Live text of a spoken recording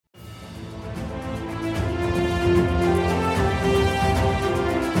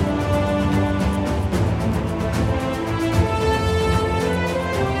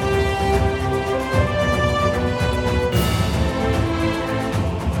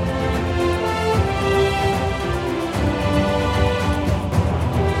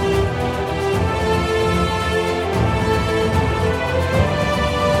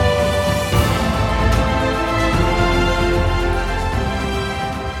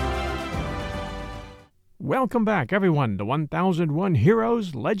Welcome back, everyone, to 1001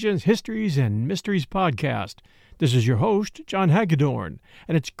 Heroes, Legends, Histories, and Mysteries podcast. This is your host, John Hagedorn,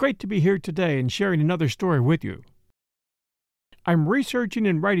 and it's great to be here today and sharing another story with you. I'm researching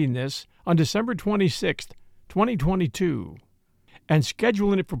and writing this on December 26th, 2022, and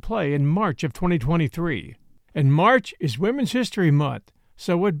scheduling it for play in March of 2023. And March is Women's History Month,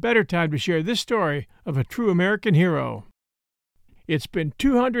 so what better time to share this story of a true American hero? It's been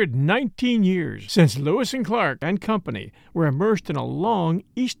 219 years since Lewis and Clark and company were immersed in a long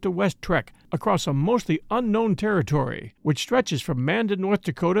east-to-west trek across a mostly unknown territory, which stretches from Mandan, North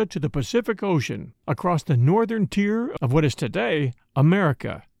Dakota to the Pacific Ocean, across the northern tier of what is today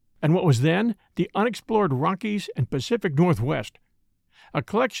America, and what was then the unexplored Rockies and Pacific Northwest. A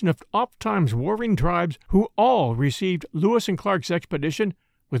collection of oft-times warring tribes who all received Lewis and Clark's expedition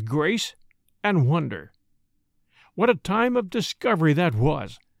with grace and wonder. What a time of discovery that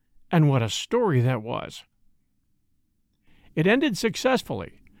was, and what a story that was. It ended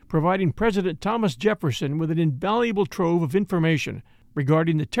successfully, providing President Thomas Jefferson with an invaluable trove of information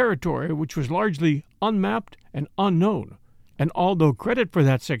regarding the territory which was largely unmapped and unknown, and although credit for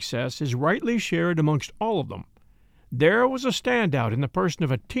that success is rightly shared amongst all of them, there was a standout in the person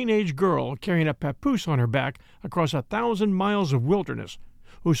of a teenage girl carrying a papoose on her back across 1,000 miles of wilderness,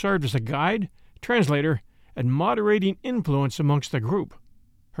 who served as a guide, translator, and moderating influence amongst the group.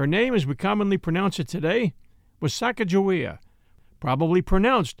 Her name, as we commonly pronounce it today, was Sacajawea, probably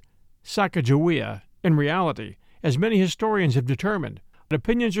pronounced Sacajawea in reality, as many historians have determined.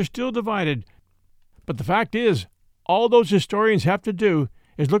 Opinions are still divided, but the fact is, all those historians have to do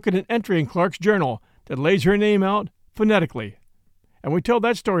is look at an entry in Clark's journal that lays her name out phonetically, and we tell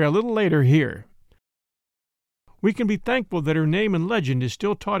that story a little later here. We can be thankful that her name and legend is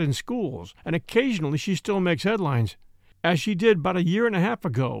still taught in schools, and occasionally she still makes headlines, as she did about a year and a half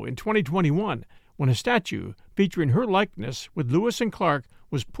ago in 2021, when a statue featuring her likeness with Lewis and Clark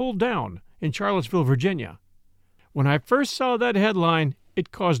was pulled down in Charlottesville, Virginia. When I first saw that headline,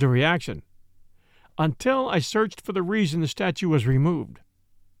 it caused a reaction, until I searched for the reason the statue was removed.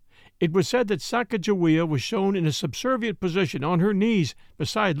 It was said that Sacajawea was shown in a subservient position on her knees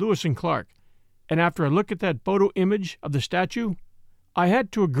beside Lewis and Clark, and after a look at that photo image of the statue, I had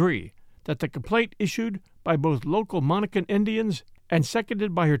to agree that the complaint issued by both local Monacan Indians and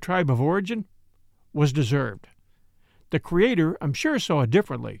seconded by her tribe of origin was deserved. The creator, I'm sure, saw it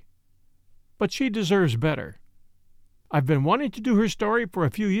differently, but she deserves better. I've been wanting to do her story for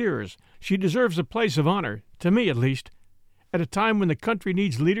a few years. She deserves a place of honor, to me at least, at a time when the country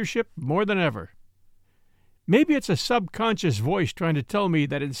needs leadership more than ever. Maybe it's a subconscious voice trying to tell me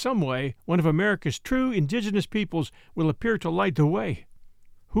that in some way one of America's true indigenous peoples will appear to light the way.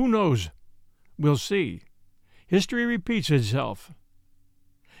 Who knows? We'll see. History repeats itself.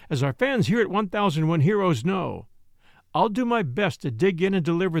 As our fans here at 1001 Heroes know, I'll do my best to dig in and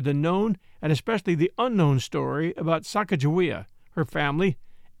deliver the known and especially the unknown story about Sacajawea, her family,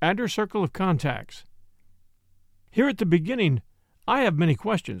 and her circle of contacts. Here at the beginning, I have many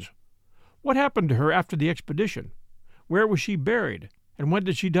questions. What happened to her after the expedition? Where was she buried, and when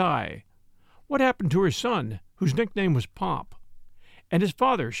did she die? What happened to her son, whose nickname was Pomp, and his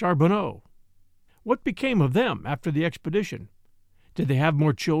father, Charbonneau? What became of them after the expedition? Did they have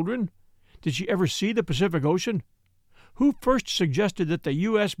more children? Did she ever see the Pacific Ocean? Who first suggested that the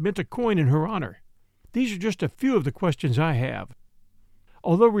U.S. mint a coin in her honor? These are just a few of the questions I have.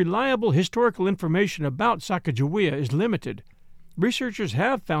 Although reliable historical information about Sacajawea is limited, researchers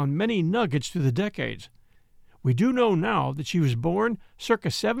have found many nuggets through the decades. We do know now that she was born circa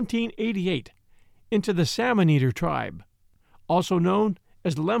 1788 into the Salmon Eater tribe, also known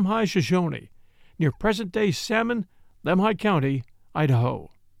as the Lemhi Shoshone, near present-day Salmon, Lemhi County, Idaho.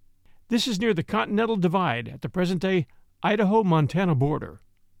 This is near the Continental Divide at the present-day Idaho-Montana border.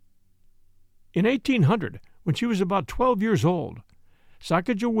 In 1800, when she was about 12 years old,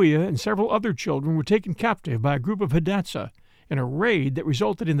 Sacajawea and several other children were taken captive by a group of Hidatsa in a raid that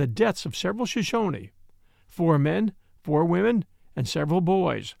resulted in the deaths of several Shoshone, 4 men, 4 women, and several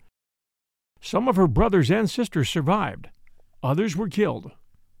boys. Some of her brothers and sisters survived. Others were killed.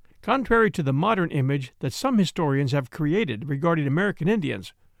 Contrary to the modern image that some historians have created regarding American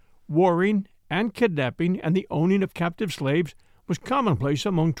Indians, warring and kidnapping and the owning of captive slaves was commonplace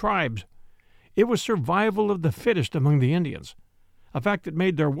among tribes. It was survival of the fittest among the Indians, a fact that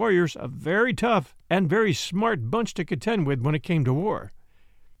made their warriors a very tough and very smart bunch to contend with when it came to war.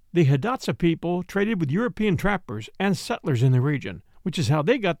 The Hidatsa people traded with European trappers and settlers in the region, which is how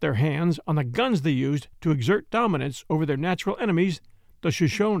they got their hands on the guns they used to exert dominance over their natural enemies, the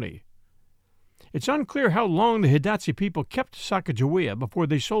Shoshone. It's unclear how long the Hidatsa people kept Sacajawea before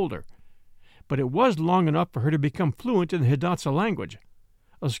they sold her, but it was long enough for her to become fluent in the Hidatsa language,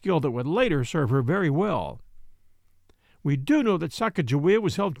 a skill that would later serve her very well. We do know that Sacajawea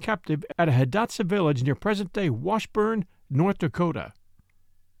was held captive at a Hidatsa village near present-day Washburn, North Dakota.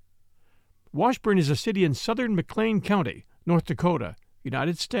 Washburn is a city in southern McLean County, North Dakota,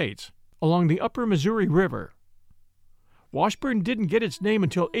 United States, along the upper Missouri River. Washburn didn't get its name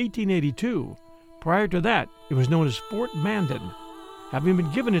until 1882. Prior to that, it was known as Fort Mandan, having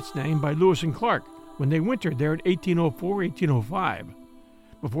been given its name by Lewis and Clark when they wintered there in 1804-1805.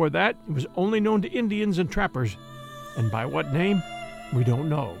 Before that, it was only known to Indians and trappers, and by what name, we don't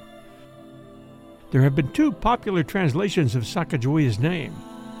know. There have been two popular translations of Sacagawea's name.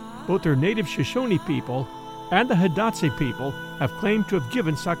 Both her native Shoshone people and the Hidatsa people have claimed to have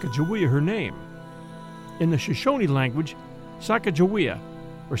given Sacajawea her name. In the Shoshone language, Sacajawea,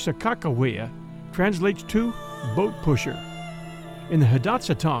 or Sacajawea, translates to boat pusher. In the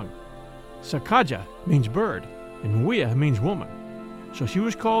Hidatsa tongue, Sakaja means bird, and Wea means woman, so she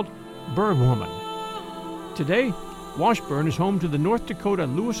was called Bird Woman. Today, Washburn is home to the North Dakota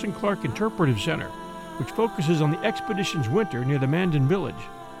Lewis and Clark Interpretive Center, which focuses on the expedition's winter near the Mandan village.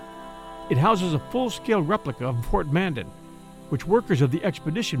 It houses a full-scale replica of Fort Mandan, which workers of the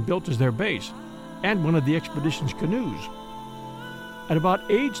expedition built as their base, and one of the expedition's canoes. At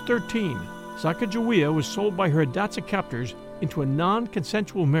about age 13, Sacajawea was sold by her Hidatsa captors into a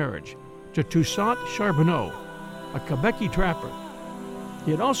non-consensual marriage to Toussaint Charbonneau, a Quebecy trapper.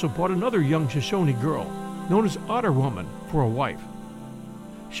 He had also bought another young Shoshone girl, known as Otter Woman, for a wife.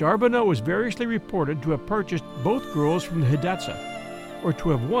 Charbonneau was variously reported to have purchased both girls from the Hidatsa, or to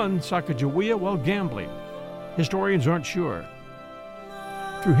have won Sacajawea while gambling. Historians aren't sure.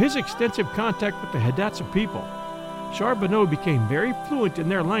 Through his extensive contact with the Hidatsa people, Charbonneau became very fluent in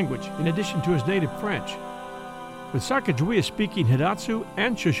their language in addition to his native French. With Sacajawea speaking Hidatsu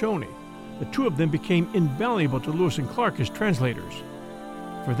and Shoshone, the two of them became invaluable to Lewis and Clark as translators.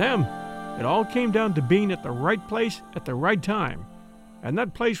 For them, it all came down to being at the right place at the right time, and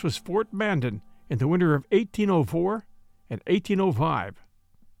that place was Fort Mandan in the winter of 1804 and 1805.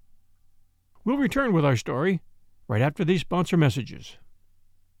 We'll return with our story right after these sponsor messages.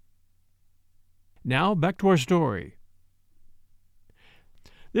 Now, back to our story.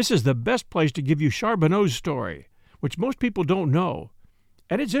 This is the best place to give you Charbonneau's story, which most people don't know,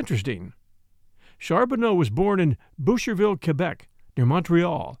 and it's interesting. Charbonneau was born in Boucherville, Quebec, near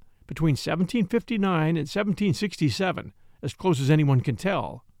Montreal, between 1759 and 1767, as close as anyone can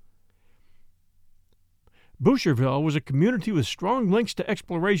tell. Boucherville was a community with strong links to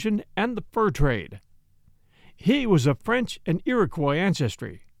exploration and the fur trade. He was of French and Iroquois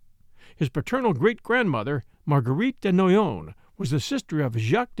ancestry. His paternal great-grandmother, Marguerite de Noyon, was the sister of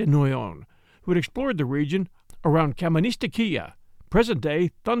Jacques de Noyon, who had explored the region around Kaministiquia,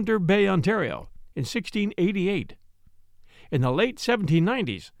 present-day Thunder Bay, Ontario, in 1688. In the late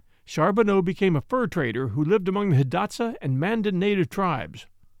 1790s, Charbonneau became a fur trader who lived among the Hidatsa and Mandan native tribes.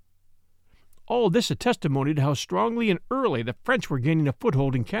 All this a testimony to how strongly and early the French were gaining a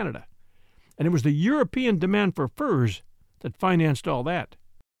foothold in Canada, and it was the European demand for furs that financed all that.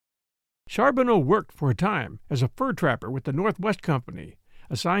 Charbonneau worked for a time as a fur trapper with the Northwest Company,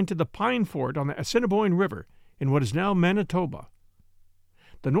 assigned to the Pine Fort on the Assiniboine River in what is now Manitoba.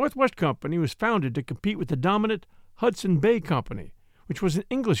 The Northwest Company was founded to compete with the dominant Hudson Bay Company, which was an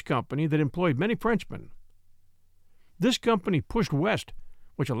English company that employed many Frenchmen. This company pushed west,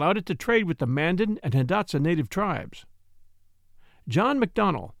 which allowed it to trade with the Mandan and Hidatsa native tribes. John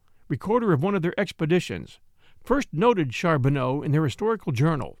MacDonald, recorder of one of their expeditions, first noted Charbonneau in their historical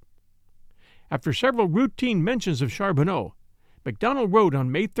journal. After several routine mentions of Charbonneau, MacDonald wrote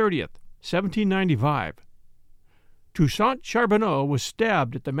on May 30th, 1795, Toussaint Charbonneau was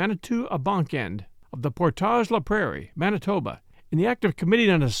stabbed at the Manitou-à-Bank end of the Portage la Prairie, Manitoba, in the act of committing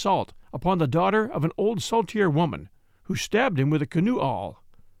an assault upon the daughter of an old saltier woman, who stabbed him with a canoe awl,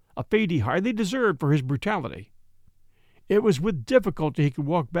 a fate he hardly deserved for his brutality. It was with difficulty he could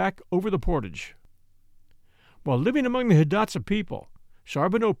walk back over the portage. While living among the Hidatsa people,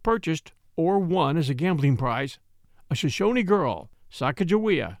 Charbonneau purchased, or won as a gambling prize, a Shoshone girl,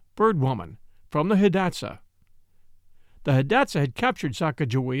 Sacajawea, Bird Woman, from the Hidatsa. The Hidatsa had captured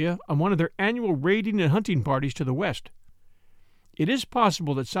Sacajawea on one of their annual raiding and hunting parties to the west. It is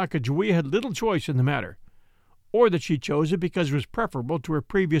possible that Sacajawea had little choice in the matter, or that she chose it because it was preferable to her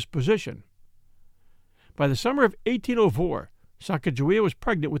previous position. By the summer of 1804, Sacajawea was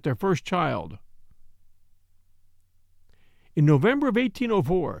pregnant with their first child. In November of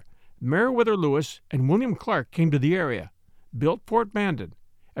 1804, Meriwether Lewis and William Clark came to the area, built Fort Mandan,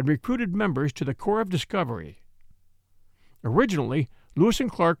 and recruited members to the Corps of Discovery. Originally, Lewis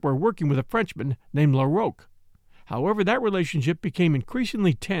and Clark were working with a Frenchman named Larocque. However, that relationship became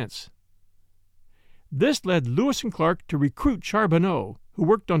increasingly tense. This led Lewis and Clark to recruit Charbonneau, who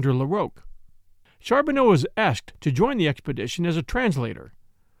worked under Larocque. Charbonneau was asked to join the expedition as a translator.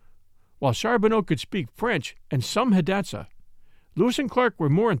 While Charbonneau could speak French and some Hidatsa, Lewis and Clark were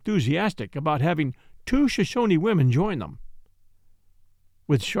more enthusiastic about having 2 Shoshone women join them.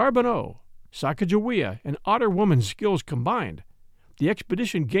 With Charbonneau, Sacajawea, and Otter woman's skills combined, the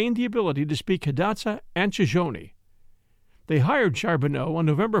expedition gained the ability to speak Hidatsa and Shoshone. They hired Charbonneau on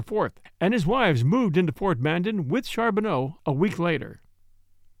November 4th, and his wives moved into Fort Mandan with Charbonneau a week later.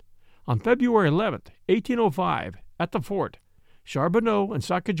 On February 11th, 1805, at the fort, Charbonneau and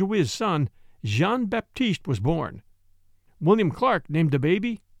Sacagawea's son, Jean-Baptiste, was born. William Clark named the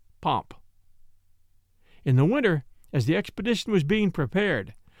baby Pomp. In the winter, as the expedition was being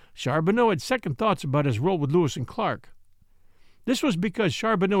prepared, Charbonneau had second thoughts about his role with Lewis and Clark. This was because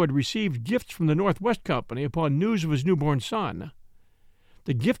Charbonneau had received gifts from the Northwest Company upon news of his newborn son.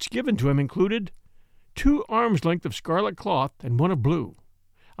 The gifts given to him included 2 arms' length of scarlet cloth and 1 of blue,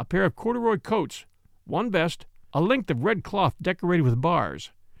 a pair of corduroy coats, 1 vest, a length of red cloth decorated with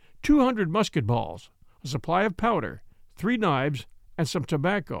bars, 200 musket balls, a supply of powder, 3 knives, and some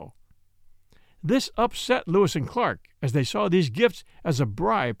tobacco. This upset Lewis and Clark, as they saw these gifts as a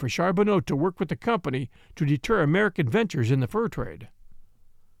bribe for Charbonneau to work with the company to deter American ventures in the fur trade.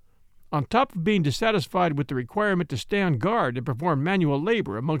 On top of being dissatisfied with the requirement to stay on guard and perform manual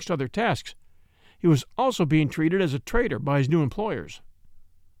labor amongst other tasks, he was also being treated as a traitor by his new employers.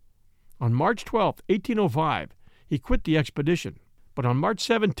 On March 12, 1805, he quit the expedition, but on March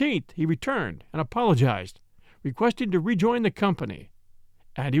 17th he returned and apologized, requesting to rejoin the company,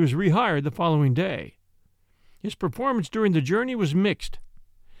 and he was rehired the following day. His performance during the journey was mixed.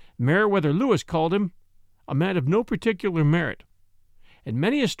 Meriwether Lewis called him a man of no particular merit, and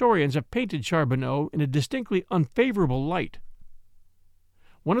many historians have painted Charbonneau in a distinctly unfavorable light.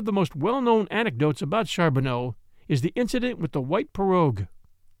 One of the most well-known anecdotes about Charbonneau is the incident with the white pirogue.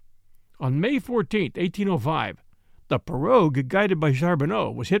 On May 14, 1805, the pirogue guided by Charbonneau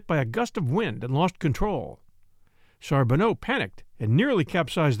was hit by a gust of wind and lost control. Charbonneau panicked and nearly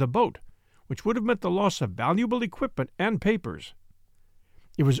capsized the boat, which would have meant the loss of valuable equipment and papers.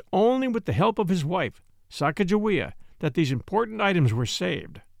 It was only with the help of his wife, Sacajawea, that these important items were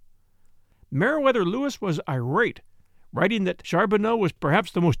saved. Meriwether Lewis was irate, writing that Charbonneau was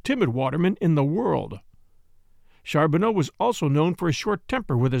perhaps the most timid waterman in the world. Charbonneau was also known for his short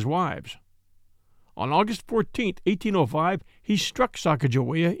temper with his wives. On August 14, 1805, he struck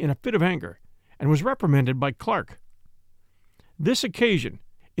Sacajawea in a fit of anger and was reprimanded by Clark. This occasion,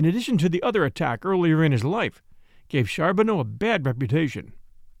 in addition to the other attack earlier in his life, gave Charbonneau a bad reputation.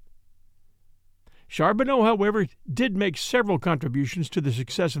 Charbonneau, however, did make several contributions to the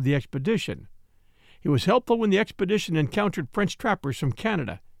success of the expedition. He was helpful when the expedition encountered French trappers from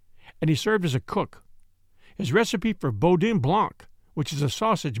Canada, and he served as a cook. His recipe for boudin blanc, which is a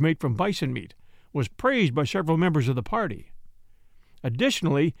sausage made from bison meat, was praised by several members of the party.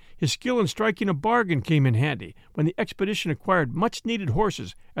 Additionally, his skill in striking a bargain came in handy when the expedition acquired much-needed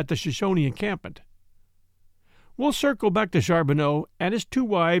horses at the Shoshone encampment. We'll circle back to Charbonneau and his 2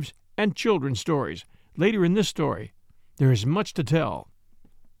 wives and children's stories later in this story. There is much to tell.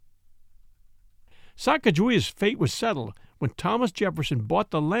 Sacagawea's fate was settled when Thomas Jefferson bought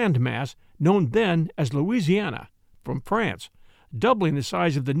the land mass known then as Louisiana from France, doubling the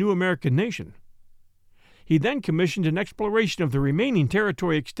size of the new American nation. He then commissioned an exploration of the remaining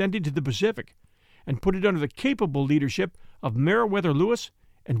territory extending to the Pacific and put it under the capable leadership of Meriwether Lewis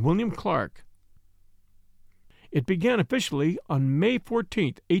and William Clark. It began officially on May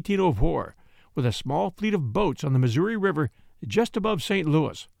 14, 1804, with a small fleet of boats on the Missouri River just above St.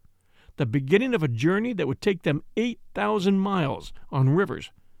 Louis, the beginning of a journey that would take them 8,000 miles on rivers,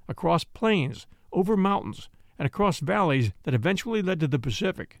 across plains, over mountains, and across valleys that eventually led to the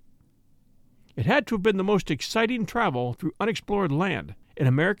Pacific. It had to have been the most exciting travel through unexplored land in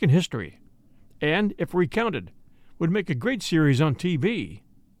American history, and, if recounted, would make a great series on TV.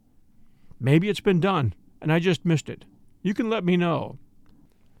 Maybe it's been done, and I just missed it. You can let me know.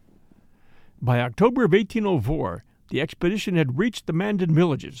 By October of 1804, the expedition had reached the Mandan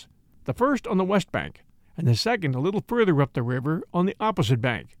villages, the first on the west bank, and the second a little further up the river on the opposite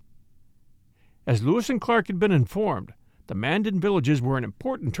bank. As Lewis and Clark had been informed, the Mandan villages were an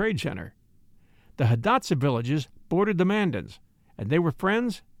important trade center. The Hidatsa villages bordered the Mandans, and they were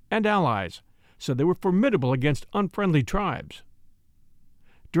friends and allies, so they were formidable against unfriendly tribes.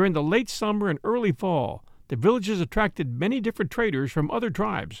 During the late summer and early fall, the villages attracted many different traders from other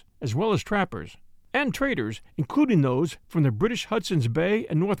tribes, as well as trappers. and traders, including those from the British Hudson's Bay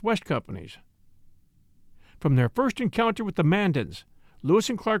and Northwest Companies. From their first encounter with the Mandans, Lewis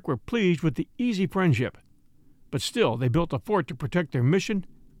and Clark were pleased with the easy friendship, but still they built a fort to protect their mission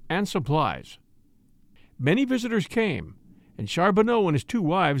and supplies. Many visitors came, and Charbonneau and his 2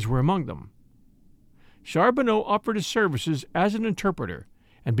 wives were among them. Charbonneau offered his services as an interpreter,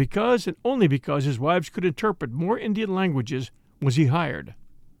 and because and only because his wives could interpret more Indian languages was he hired.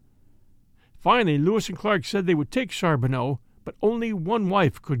 Finally, Lewis and Clark said they would take Charbonneau, but only one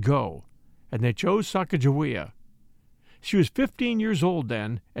wife could go, and they chose Sacajawea. She was 15 years old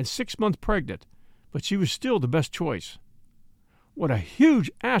then and 6 months pregnant, but she was still the best choice. What a huge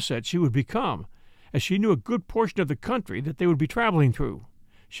asset she would become, as she knew a good portion of the country that they would be traveling through.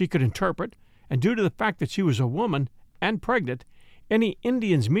 She could interpret, and due to the fact that she was a woman and pregnant, any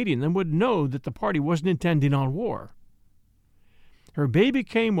Indians meeting them would know that the party wasn't intending on war. Her baby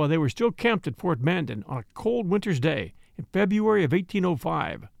came while they were still camped at Fort Mandan on a cold winter's day in February of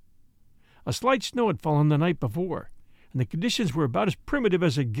 1805. A slight snow had fallen the night before, and the conditions were about as primitive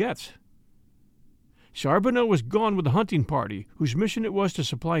as it gets. Charbonneau was gone with the hunting party, whose mission it was to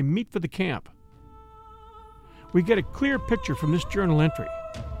supply meat for the camp. We get a clear picture from this journal entry.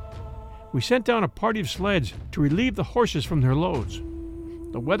 We sent down a party of sleds to relieve the horses from their loads.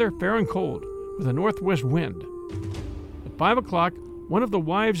 The weather fair and cold, with a northwest wind. At 5 o'clock, one of the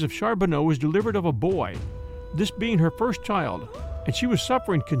wives of Charbonneau was delivered of a boy, this being her first child, and she was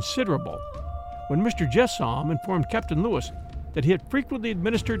suffering considerable. When Mr. Jessam informed Captain Lewis that he had frequently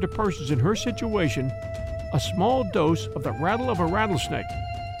administered to persons in her situation a small dose of the rattle of a rattlesnake,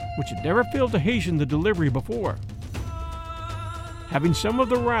 which had never failed to hasten the delivery before. Having some of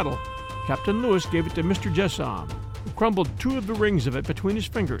the rattle, Captain Lewis gave it to Mr. Jessam, who crumbled 2 of the rings of it between his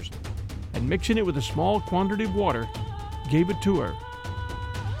fingers, and mixing it with a small quantity of water, gave it to her.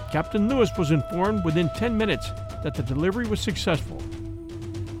 Captain Lewis was informed within 10 minutes that the delivery was successful.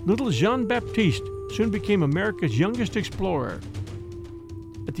 Little Jean-Baptiste soon became America's youngest explorer.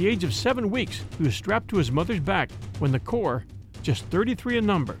 At the age of 7 weeks, he was strapped to his mother's back when the Corps, just 33 in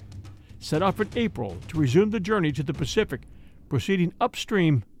number, set off in April to resume the journey to the Pacific, proceeding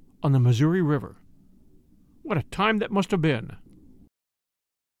upstream on the Missouri River. What a time that must have been!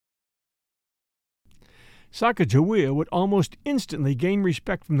 Sacajawea would almost instantly gain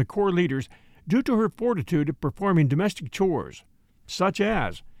respect from the Corps leaders due to her fortitude at performing domestic chores, such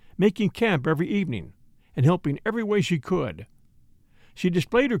as making camp every evening and helping every way she could. She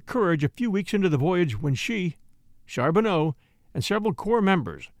displayed her courage a few weeks into the voyage when she, Charbonneau, and several Corps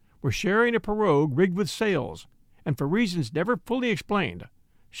members were sharing a pirogue rigged with sails, and for reasons never fully explained,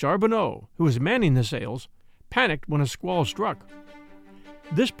 Charbonneau, who was manning the sails, panicked when a squall struck.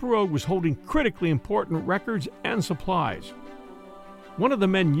 This pirogue was holding critically important records and supplies. One of the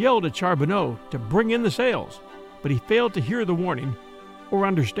men yelled at Charbonneau to bring in the sails, but he failed to hear the warning or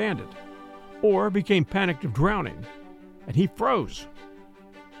understand it, or became panicked of drowning, and he froze.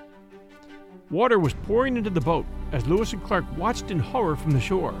 Water was pouring into the boat as Lewis and Clark watched in horror from the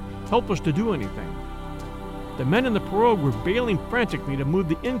shore, helpless to do anything. The men in the pirogue were bailing frantically to move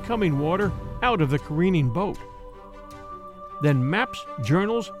the incoming water out of the careening boat. Then maps,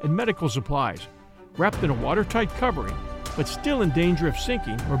 journals, and medical supplies, wrapped in a watertight covering, but still in danger of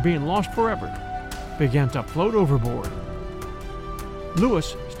sinking or being lost forever, began to float overboard.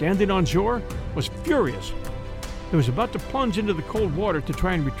 Lewis, standing on shore, was furious. He was about to plunge into the cold water to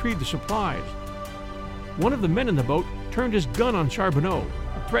try and retrieve the supplies. One of the men in the boat turned his gun on Charbonneau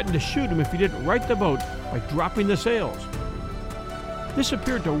and threatened to shoot him if he didn't right the boat by dropping the sails. This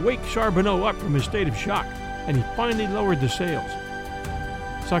appeared to wake Charbonneau up from his state of shock, and he finally lowered the sails.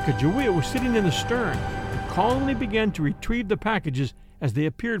 Sacajawea was sitting in the stern and calmly began to retrieve the packages as they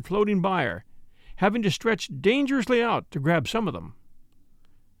appeared floating by her, having to stretch dangerously out to grab some of them.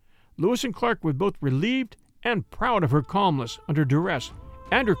 Lewis and Clark were both relieved and proud of her calmness under duress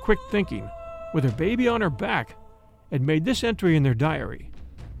and her quick thinking, with her baby on her back, and made this entry in their diary.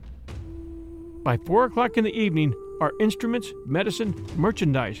 By 4 o'clock in the evening, our instruments, medicine,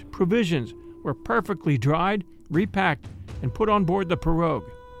 merchandise, provisions were perfectly dried, repacked, and put on board the pirogue.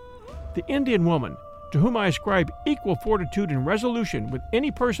 The Indian woman, to whom I ascribe equal fortitude and resolution with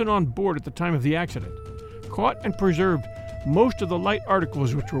any person on board at the time of the accident, caught and preserved most of the light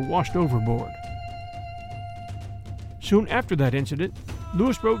articles which were washed overboard. Soon after that incident,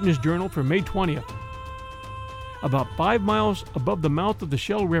 Lewis wrote in his journal for May 20th, "About 5 miles above the mouth of the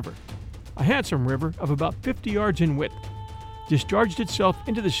Shell River, a handsome river of about 50 yards in width, discharged itself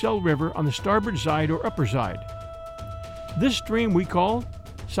into the Shell River on the starboard side or upper side. This stream we call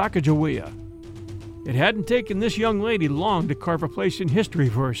Sacajawea. It hadn't taken this young lady long to carve a place in history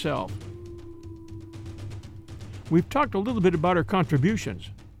for herself. we've talked a little bit about her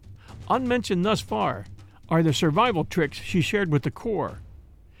contributions. Unmentioned thus far are the survival tricks she shared with the Corps.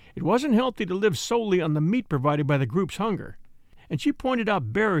 It wasn't healthy to live solely on the meat provided by the group's hunger, and she pointed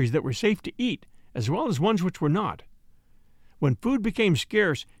out berries that were safe to eat as well as ones which were not. When food became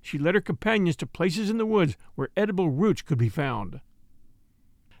scarce, she led her companions to places in the woods where edible roots could be found.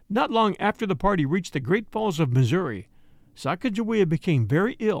 Not long after the party reached the Great Falls of Missouri, Sacajawea became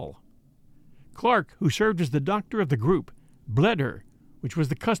very ill. Clark, who served as the doctor of the group, bled her, which was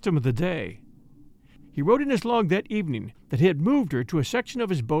the custom of the day. He wrote in his log that evening that he had moved her to a section of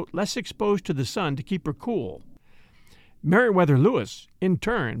his boat less exposed to the sun to keep her cool. Meriwether Lewis, in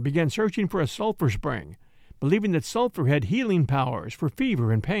turn, began searching for a sulfur spring, believing that sulfur had healing powers for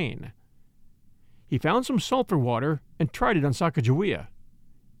fever and pain. He found some sulfur water and tried it on Sacajawea.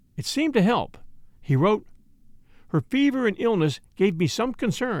 It seemed to help. He wrote, "Her fever and illness gave me some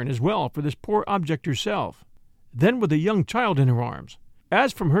concern as well for this poor object herself, then with a young child in her arms,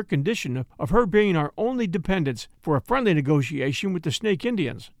 as from her condition of her being our only dependence for a friendly negotiation with the Snake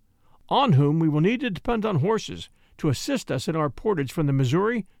Indians, on whom we will need to depend on horses to assist us in our portage from the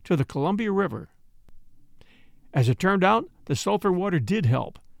Missouri to the Columbia River." As it turned out, the sulfur water did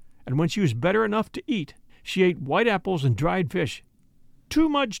help, and when she was better enough to eat, she ate white apples and dried fish. Too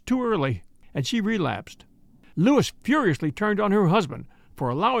much too early, and she relapsed. Lewis furiously turned on her husband for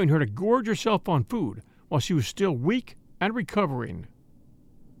allowing her to gorge herself on food while she was still weak and recovering.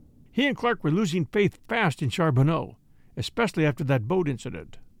 He and Clark were losing faith fast in Charbonneau, especially after that boat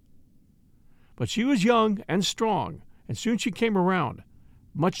incident. But she was young and strong, and soon she came around,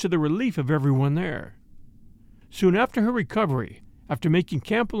 much to the relief of everyone there. Soon after her recovery, after making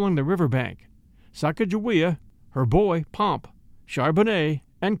camp along the river bank, Sacajawea, her boy, Pomp, Charbonnet,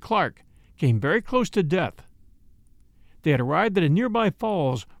 and Clark came very close to death. They had arrived at a nearby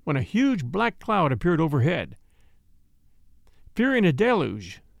falls when a huge black cloud appeared overhead. Fearing a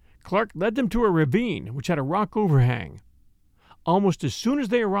deluge, Clark led them to a ravine which had a rock overhang. Almost as soon as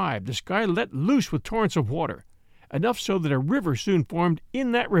they arrived, the sky let loose with torrents of water, enough so that a river soon formed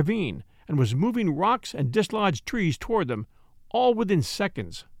in that ravine and was moving rocks and dislodged trees toward them, all within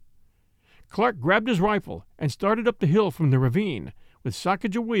seconds. Clark grabbed his rifle and started up the hill from the ravine, with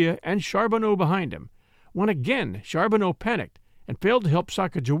Sacajawea and Charbonneau behind him, when again Charbonneau panicked and failed to help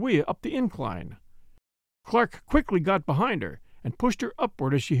Sacajawea up the incline. Clark quickly got behind her and pushed her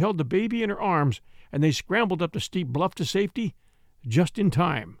upward as she held the baby in her arms, and they scrambled up the steep bluff to safety just in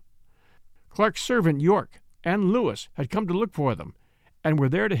time. Clark's servant York and Lewis had come to look for them, and were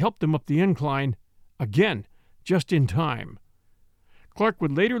there to help them up the incline, again just in time. Clark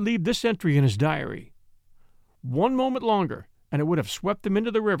would later leave this entry in his diary. One moment longer, and it would have swept them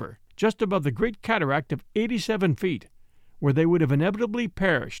into the river, just above the great cataract of 87 feet, where they would have inevitably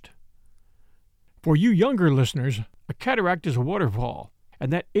perished. For you younger listeners, a cataract is a waterfall,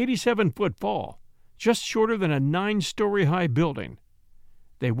 and that 87-foot fall, just shorter than a 9-story high building.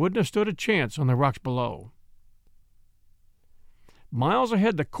 They wouldn't have stood a chance on the rocks below. Miles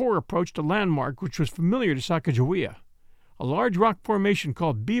ahead, the Corps approached a landmark which was familiar to Sacajawea, a large rock formation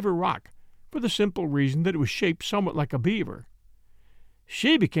called Beaver Rock, for the simple reason that it was shaped somewhat like a beaver.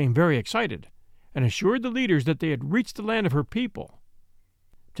 She became very excited, and assured the leaders that they had reached the land of her people.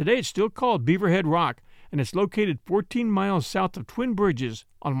 Today it's still called Beaverhead Rock, and it's located 14 miles south of Twin Bridges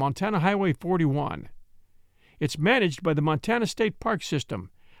on Montana Highway 41. It's managed by the Montana State Park System,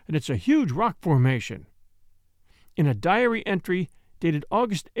 and it's a huge rock formation. In a diary entry dated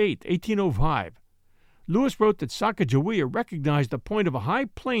August 8, 1805, Lewis wrote that Sacajawea recognized the point of a high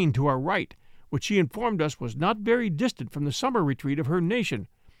plain to our right, which he informed us was not very distant from the summer retreat of her nation,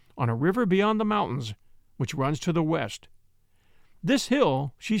 on a river beyond the mountains, which runs to the west. This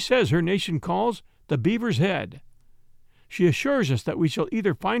hill, she says her nation calls the Beaver's Head. She assures us that we shall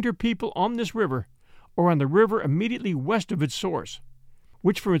either find her people on this river, or on the river immediately west of its source,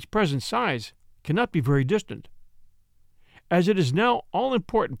 which from its present size cannot be very distant. As it is now all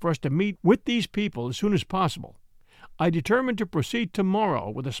important for us to meet with these people as soon as possible, I determined to proceed tomorrow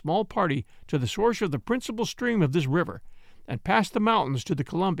with a small party to the source of the principal stream of this river, and pass the mountains to the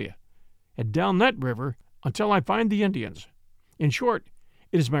Columbia, and down that river until I find the Indians. In short,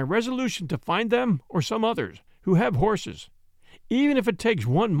 it is my resolution to find them or some others who have horses, even if it takes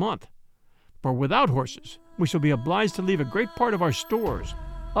 1 month. For without horses, we shall be obliged to leave a great part of our stores,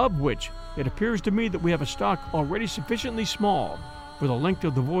 of which it appears to me that we have a stock already sufficiently small for the length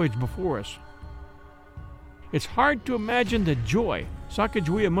of the voyage before us. It's hard to imagine the joy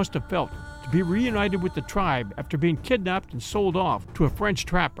Sacajawea must have felt to be reunited with the tribe after being kidnapped and sold off to a French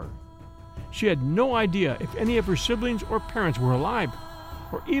trapper. She had no idea if any of her siblings or parents were alive,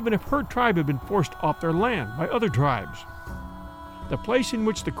 or even if her tribe had been forced off their land by other tribes. The place in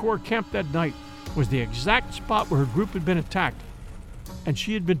which the Corps camped that night was the exact spot where her group had been attacked, and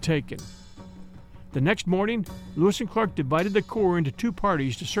she had been taken. The next morning, Lewis and Clark divided the Corps into two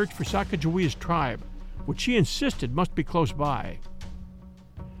parties to search for Sacagawea's tribe, which she insisted must be close by.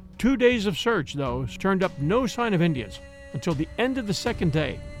 2 days of search, though, turned up no sign of Indians until the end of the second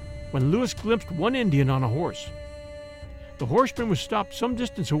day, when Lewis glimpsed one Indian on a horse. The horseman was stopped some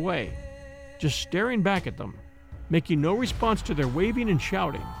distance away, just staring back at them, making no response to their waving and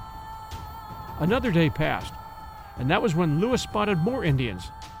shouting. Another day passed, and that was when Lewis spotted more Indians,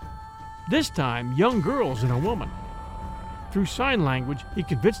 this time young girls and a woman. Through sign language, he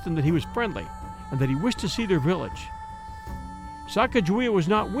convinced them that he was friendly and that he wished to see their village. Sacajawea was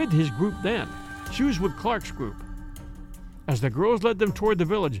not with his group then. She was with Clark's group. As the girls led them toward the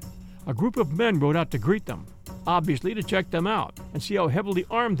village, a group of men rode out to greet them, obviously to check them out and see how heavily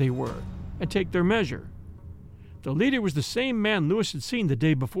armed they were and take their measure. The leader was the same man Lewis had seen the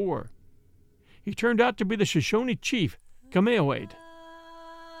day before. He turned out to be the Shoshone chief, Sacajawea.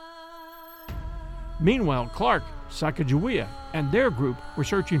 Meanwhile, Clark, Sacajawea, and their group were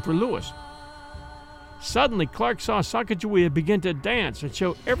searching for Lewis. Suddenly, Clark saw Sacajawea begin to dance and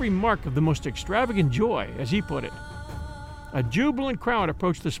show every mark of the most extravagant joy, as he put it. A jubilant crowd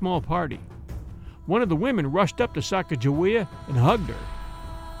approached the small party. One of the women rushed up to Sacajawea and hugged her.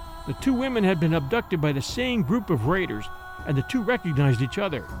 The two women had been abducted by the same group of raiders, and the two recognized each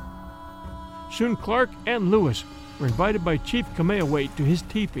other. Soon Clark and Lewis were invited by Chief Sacajawea to his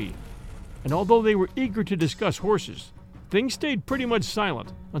teepee, and although they were eager to discuss horses, things stayed pretty much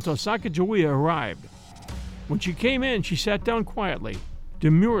silent until Sacajawea arrived. When she came in, she sat down quietly,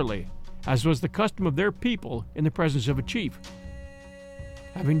 demurely, as was the custom of their people in the presence of a chief.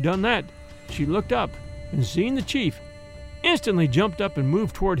 Having done that, she looked up and, seeing the chief, instantly jumped up and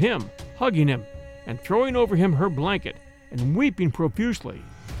moved toward him, hugging him and throwing over him her blanket and weeping profusely.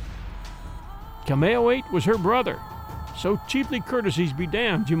 Sacajawea was her brother, so chiefly courtesies be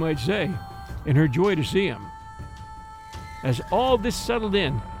damned, you might say, in her joy to see him. As all this settled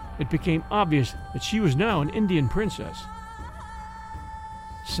in, it became obvious that she was now an Indian princess.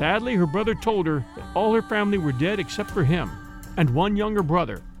 Sadly, her brother told her that all her family were dead except for him and one younger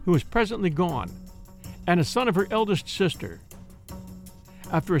brother who was presently gone, and a son of her eldest sister.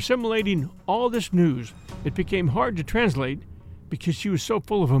 After assimilating all this news, it became hard to translate because she was so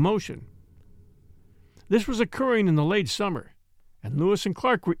full of emotion. This was occurring in the late summer, and Lewis and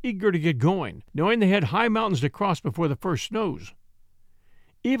Clark were eager to get going, knowing they had high mountains to cross before the first snows.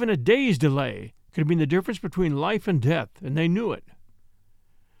 Even a day's delay could mean the difference between life and death, and they knew it.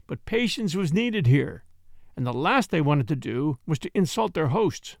 But patience was needed here, and the last they wanted to do was to insult their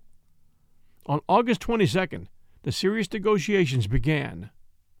hosts. On August 22nd, the serious negotiations began.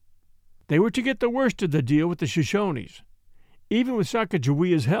 They were to get the worst of the deal with the Shoshones. Even with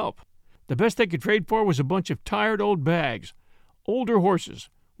Sacagawea's help, the best they could trade for was a bunch of tired old bags, older horses,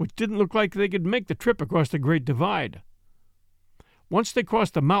 which didn't look like they could make the trip across the Great Divide. Once they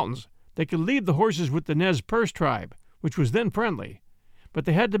crossed the mountains, they could leave the horses with the Nez Perce tribe, which was then friendly, but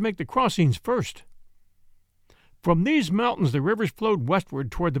they had to make the crossings first. From these mountains, the rivers flowed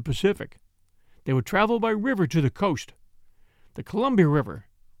westward toward the Pacific. They would travel by river to the coast, the Columbia River,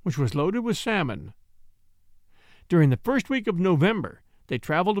 which was loaded with salmon. During the first week of November, they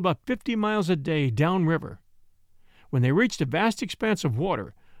traveled about 50 miles a day downriver. When they reached a vast expanse of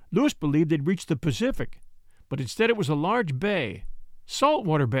water, Lewis believed they'd reached the Pacific, but instead it was a large bay.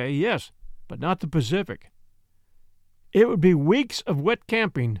 Saltwater Bay, yes, but not the Pacific. It would be weeks of wet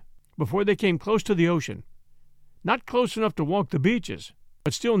camping before they came close to the ocean. Not close enough to walk the beaches,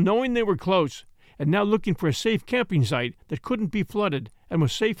 but still knowing they were close and now looking for a safe camping site that couldn't be flooded and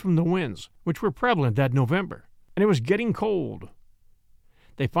was safe from the winds, which were prevalent that November. And it was getting cold.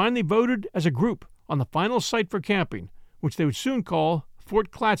 They finally voted as a group on the final site for camping, which they would soon call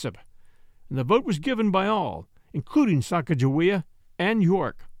Fort Clatsop, and the vote was given by all, including Sacajawea and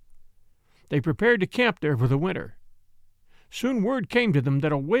York. They prepared to camp there for the winter. Soon word came to them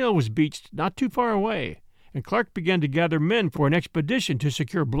that a whale was beached not too far away, and Clark began to gather men for an expedition to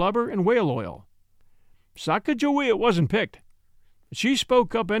secure blubber and whale oil. Sacajawea wasn't picked. She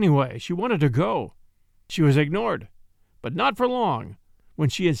spoke up anyway. She wanted to go. She was ignored, but not for long, when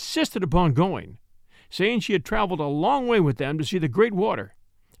she insisted upon going, saying she had traveled a long way with them to see the great water,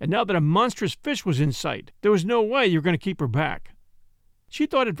 and now that a monstrous fish was in sight, there was no way you were going to keep her back. She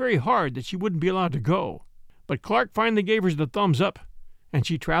thought it very hard that she wouldn't be allowed to go, but Clark finally gave her the thumbs up, and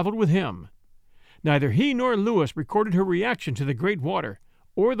she traveled with him. Neither he nor Lewis recorded her reaction to the great water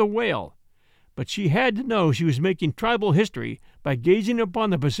or the whale, but she had to know she was making tribal history by gazing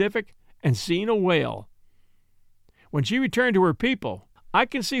upon the Pacific and seeing a whale. When she returned to her people, I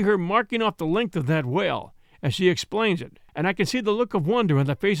can see her marking off the length of that whale as she explains it, and I can see the look of wonder on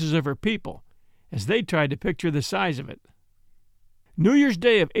the faces of her people as they tried to picture the size of it. New Year's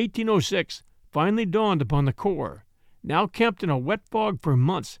Day of 1806 finally dawned upon the Corps, now camped in a wet fog for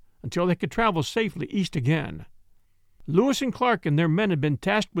months until they could travel safely east again. Lewis and Clark and their men had been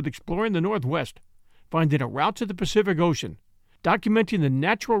tasked with exploring the Northwest, finding a route to the Pacific Ocean, documenting the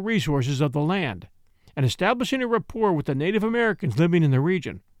natural resources of the land, and establishing a rapport with the Native Americans living in the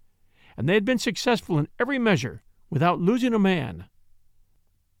region. And they had been successful in every measure without losing a man.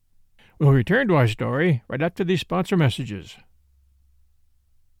 We'll return to our story right after these sponsor messages.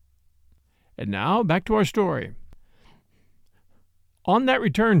 And now, back to our story. On that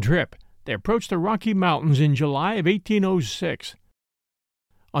return trip, they approached the Rocky Mountains in July of 1806.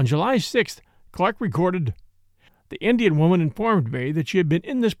 On July 6th, Clark recorded, "The Indian woman informed me that she had been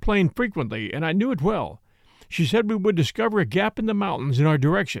in this plain frequently, and I knew it well. She said we would discover a gap in the mountains in our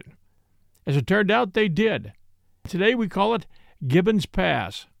direction. As it turned out, they did. Today we call it Gibbon's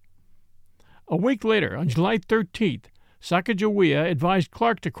Pass." A week later, on July 13th, Sacajawea advised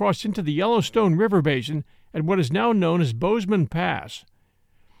Clark to cross into the Yellowstone River basin at what is now known as Bozeman Pass.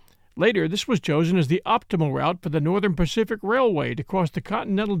 Later, this was chosen as the optimal route for the Northern Pacific Railway to cross the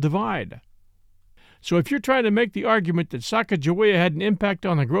Continental Divide. So if you're trying to make the argument that Sacajawea had an impact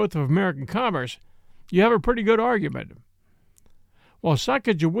on the growth of American commerce, you have a pretty good argument. While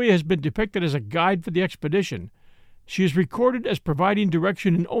Sacajawea has been depicted as a guide for the expedition, she is recorded as providing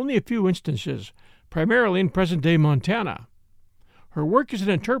direction in only a few instances, primarily in present-day Montana. Her work as an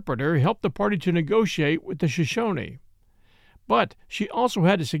interpreter helped the party to negotiate with the Shoshone. But she also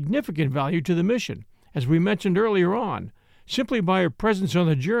had a significant value to the mission, as we mentioned earlier on, simply by her presence on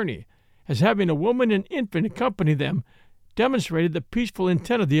the journey, as having a woman and infant accompany them demonstrated the peaceful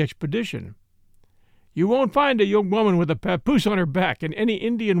intent of the expedition. You won't find a young woman with a papoose on her back in any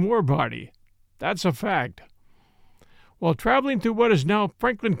Indian war party. That's a fact. While traveling through what is now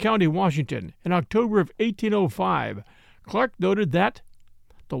Franklin County, Washington, in October of 1805, Clark noted that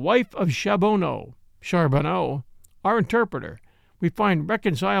the wife of Charbonneau, our interpreter, we find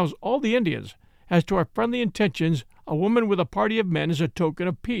reconciles all the Indians. As to our friendly intentions, a woman with a party of men is a token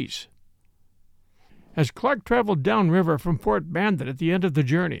of peace. As Clark traveled downriver from Fort Bandit at the end of the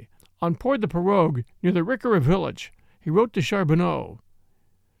journey, on Port the Pirogue, near the Rickera village, he wrote to Charbonneau,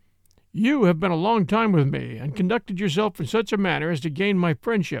 "You have been a long time with me, and conducted yourself in such a manner as to gain my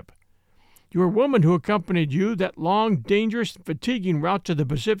friendship. Your woman who accompanied you that long, dangerous, fatiguing route to the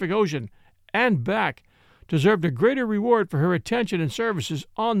Pacific Ocean and back deserved a greater reward for her attention and services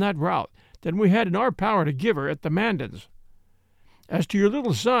on that route than we had in our power to give her at the Mandans. As to your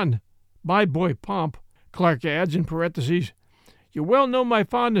little son, my boy Pomp," Clark adds in parentheses, "you well know my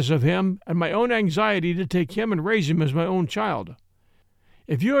fondness of him and my own anxiety to take him and raise him as my own child.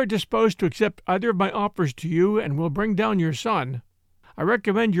 If you are disposed to accept either of my offers to you and will bring down your son, I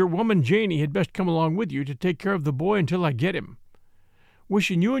recommend your woman Janie had best come along with you to take care of the boy until I get him.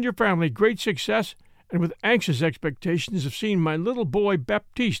 Wishing you and your family great success, and with anxious expectations of seeing my little boy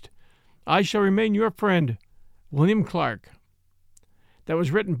Baptiste, I shall remain your friend, William Clark." That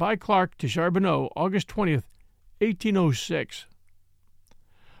was written by Clark to Charbonneau, August 20th, 1806.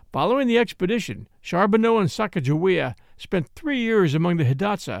 Following the expedition, Charbonneau and Sacajawea spent 3 years among the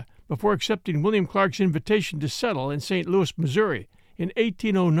Hidatsa before accepting William Clark's invitation to settle in St. Louis, Missouri, in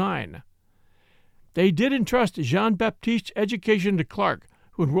 1809. They did entrust Jean-Baptiste's education to Clark,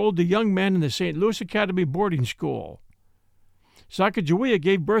 who enrolled the young man in the St. Louis Academy boarding school. Sacajawea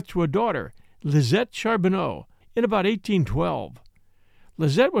gave birth to a daughter, Lisette Charbonneau, in about 1812.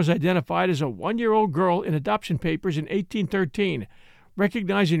 Lisette was identified as a 1-year-old girl in adoption papers in 1813,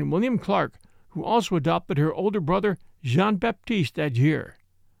 recognizing William Clark, who also adopted her older brother Jean-Baptiste that year.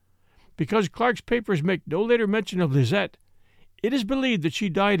 Because Clark's papers make no later mention of Lisette, it is believed that she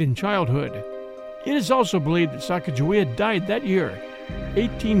died in childhood. It is also believed that Sacajawea died that year,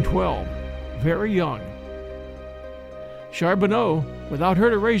 1812, very young. Charbonneau, without her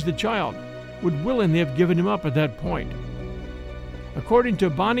to raise the child, would willingly have given him up at that point. According to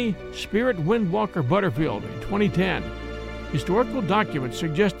Bonnie Spirit Windwalker Butterfield in 2010, historical documents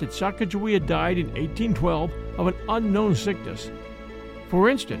suggest that Sacajawea died in 1812 of an unknown sickness. For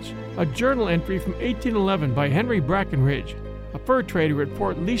instance, a journal entry from 1811 by Henry Brackenridge, a fur trader at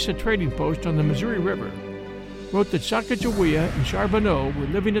Fort Lisa Trading Post on the Missouri River, wrote that Sacajawea and Charbonneau were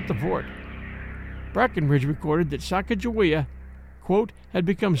living at the fort. Brackenridge recorded that Sacajawea, quote, had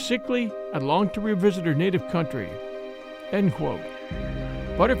become sickly and longed to revisit her native country, end quote.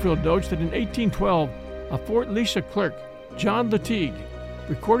 Butterfield notes that in 1812, a Fort Lisa clerk, John Latigue,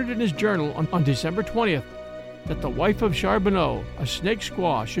 recorded in his journal on December 20th that the wife of Charbonneau, a snake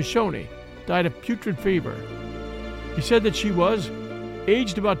squaw, Shoshone, died of putrid fever. He said that she was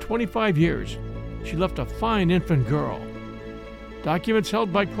aged about 25 years. She left a fine infant girl. Documents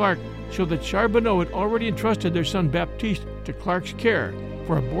held by Clark show that Charbonneau had already entrusted their son Baptiste to Clark's care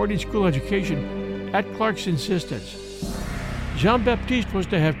for a boarding school education at Clark's insistence. Jean-Baptiste was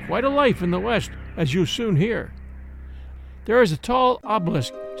to have quite a life in the West, as you'll soon hear. There is a tall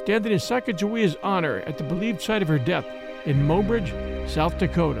obelisk standing in Sacagawea's honor at the believed site of her death in Mobridge, South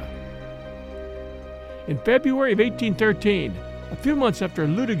Dakota. In February of 1813, a few months after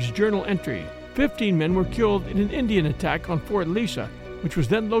Ludig's journal entry, 15 men were killed in an Indian attack on Fort Lisa, which was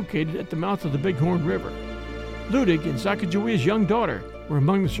then located at the mouth of the Bighorn River. Ludig and Sacagawea's young daughter were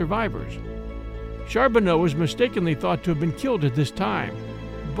among the survivors. Charbonneau was mistakenly thought to have been killed at this time,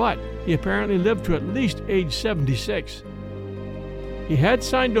 but he apparently lived to at least age 76. He had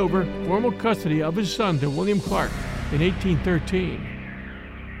signed over formal custody of his son to William Clark in 1813.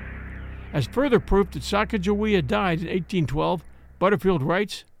 As further proof that Sacajawea died in 1812, Butterfield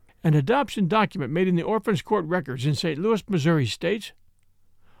writes, an adoption document made in the Orphans' Court records in St. Louis, Missouri states,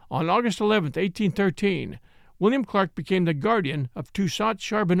 on August 11, 1813, William Clark became the guardian of Toussaint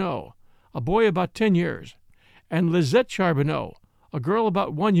Charbonneau, a boy about 10 years, and Lisette Charbonneau, a girl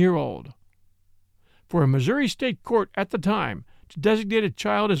about 1 year old. For a Missouri state court at the time to designate a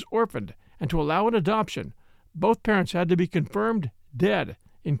child as orphaned and to allow an adoption, both parents had to be confirmed dead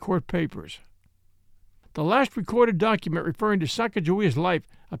in court papers. The last recorded document referring to Sacagawea's life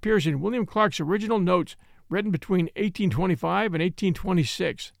appears in William Clark's original notes written between 1825 and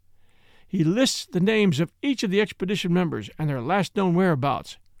 1826. He lists the names of each of the expedition members and their last known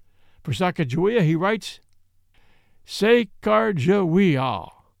whereabouts. For Sacajawea, he writes, Sacajawea,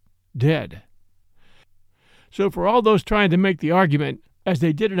 dead. So for all those trying to make the argument, as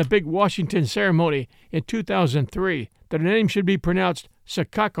they did in a big Washington ceremony in 2003, that a name should be pronounced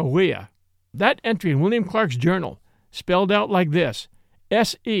Sacajawea, that entry in William Clark's journal, spelled out like this,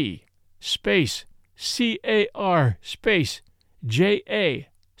 S-E space C-A-R space J-A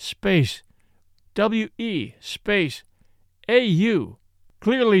space W-E space A-U,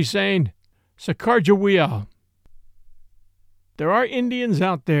 clearly saying Sacajawea. There are Indians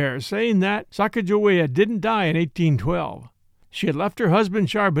out there saying that Sacajawea didn't die in 1812. She had left her husband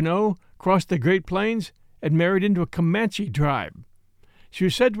Charbonneau, crossed the Great Plains, and married into a Comanche tribe. She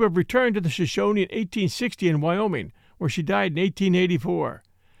was said to have returned to the Shoshone in 1860 in Wyoming, where she died in 1884.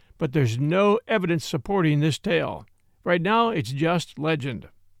 But there's no evidence supporting this tale. Right now, it's just legend.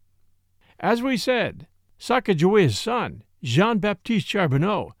 As we said, Sacagawea's son, Jean-Baptiste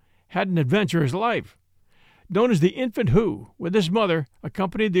Charbonneau, had an adventurous life. Known as the infant who, with his mother,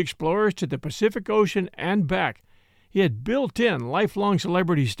 accompanied the explorers to the Pacific Ocean and back, he had built-in lifelong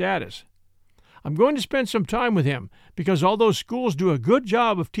celebrity status. I'm going to spend some time with him because although schools do a good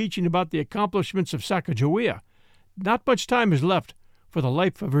job of teaching about the accomplishments of Sacajawea, not much time is left for the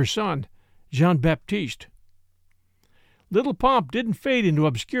life of her son, Jean-Baptiste. Little Pomp didn't fade into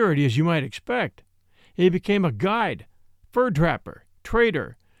obscurity as you might expect. He became a guide, fur trapper,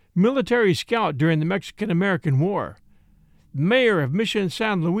 trader, military scout during the Mexican-American War, mayor of Mission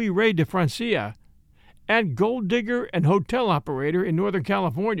San Luis Rey de Francia, and gold digger and hotel operator in Northern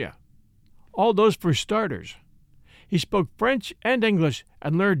California. All those for starters. He spoke French and English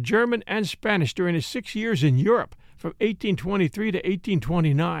and learned German and Spanish during his 6 years in Europe from 1823 to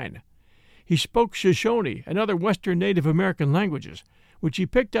 1829. He spoke Shoshone and other Western Native American languages, which he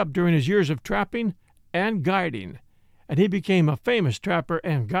picked up during his years of trapping and guiding, and he became a famous trapper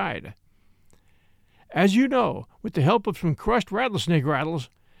and guide. As you know, with the help of some crushed rattlesnake rattles,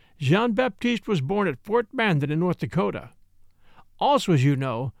 Jean-Baptiste was born at Fort Mandan in North Dakota. Also, as you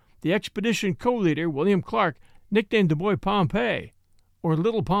know, the expedition co-leader, William Clark, nicknamed the boy Pompey, or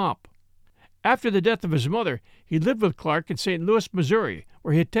Little Pomp. After the death of his mother, he lived with Clark in St. Louis, Missouri,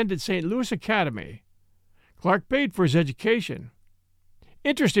 where he attended St. Louis Academy. Clark paid for his education.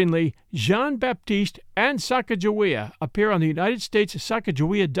 Interestingly, Jean-Baptiste and Sacajawea appear on the United States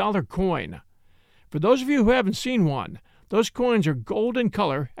Sacajawea dollar coin. For those of you who haven't seen one, those coins are gold in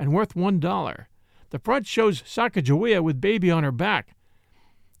color and worth $1. The front shows Sacajawea with baby on her back.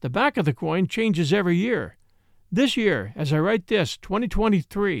 The back of the coin changes every year. This year, as I write this,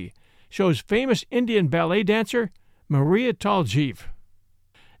 2023, shows famous Indian ballet dancer Maria Talljeeff.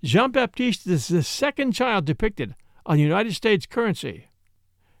 Jean-Baptiste is the second child depicted on United States currency.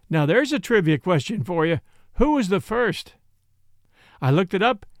 Now there's a trivia question for you. Who was the first? I looked it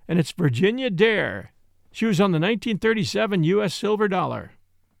up, and it's Virginia Dare. She was on the 1937 U.S. silver dollar.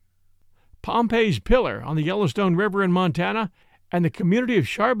 Pompey's Pillar on the Yellowstone River in Montana and the community of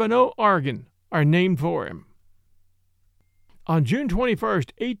Charbonneau, Oregon, are named for him. On June 21,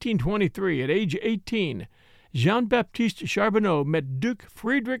 1823, at age 18, Jean-Baptiste Charbonneau met Duke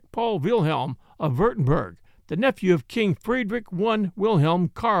Friedrich Paul Wilhelm of Württemberg, the nephew of King Friedrich I Wilhelm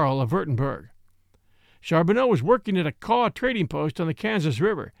Karl of Württemberg. Charbonneau was working at a Kaw trading post on the Kansas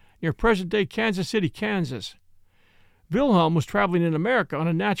River, near present-day Kansas City, Kansas. Wilhelm was traveling in America on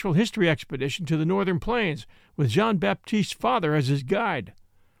a natural history expedition to the Northern Plains, with Jean-Baptiste's father as his guide.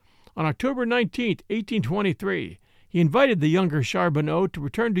 On October 19, 1823, he invited the younger Charbonneau to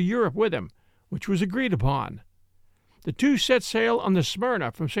return to Europe with him, which was agreed upon. The two set sail on the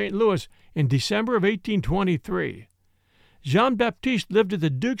Smyrna from St. Louis in December of 1823. Jean-Baptiste lived at the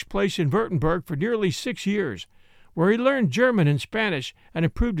Duke's place in Württemberg for nearly 6 years, where he learned German and Spanish and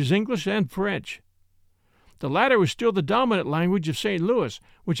improved his English and French. The latter was still the dominant language of St. Louis,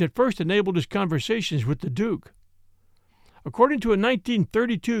 which had first enabled his conversations with the Duke. According to a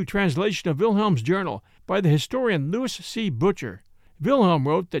 1932 translation of Wilhelm's journal by the historian Louis C. Butcher, Wilhelm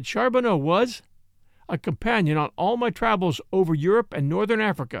wrote that Charbonneau was a companion on all my travels over Europe and northern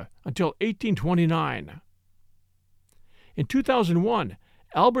Africa until 1829. In 2001,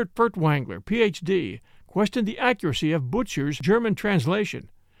 Albert Furtwängler, Ph.D., questioned the accuracy of Butcher's German translation,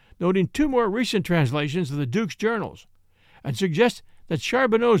 noting 2 more recent translations of the Duke's journals, and suggests that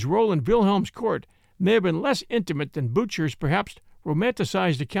Charbonneau's role in Wilhelm's court may have been less intimate than Butcher's perhaps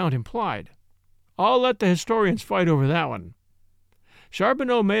romanticized account implied. I'll let the historians fight over that one.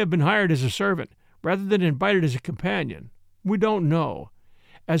 Charbonneau may have been hired as a servant, rather than invited as a companion. We don't know.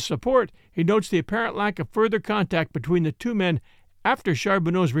 As support, he notes the apparent lack of further contact between the two men after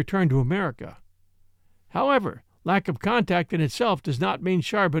Charbonneau's return to America. However, lack of contact in itself does not mean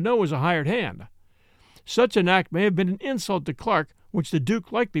Charbonneau was a hired hand. Such an act may have been an insult to Clark, which the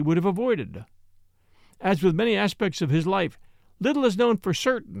Duke likely would have avoided. As with many aspects of his life, little is known for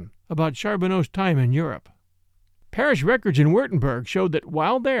certain about Charbonneau's time in Europe. Parish records in Württemberg showed that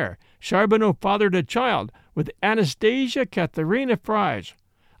while there, Charbonneau fathered a child with Anastasia Katharina Fries,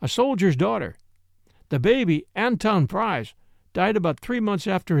 a soldier's daughter. The baby, Anton Fries, died about 3 months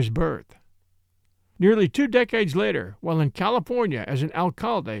after his birth. Nearly 2 decades later, while in California as an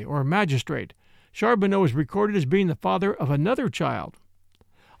alcalde or magistrate, Charbonneau was recorded as being the father of another child.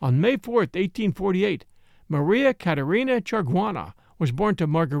 On May 4, 1848, Maria Caterina Charguana was born to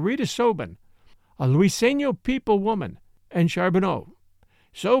Margarita Sobin, a Luiseño people woman, and Charbonneau.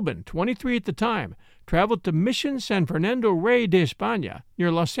 Sobin, 23 at the time, traveled to Mission San Fernando Rey de España,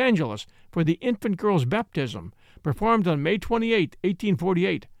 near Los Angeles, for the infant girl's baptism, performed on May 28,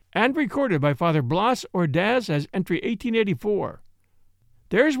 1848, and recorded by Father Blas Ordaz as entry 1884.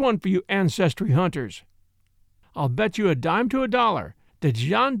 There's one for you ancestry hunters. I'll bet you a dime to a dollar that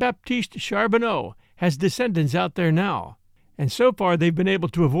Jean-Baptiste Charbonneau has descendants out there now, and so far they've been able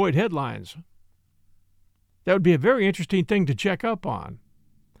to avoid headlines. That would be a very interesting thing to check up on.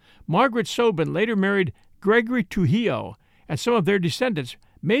 Margaret Sobin later married Gregory Trujillo, and some of their descendants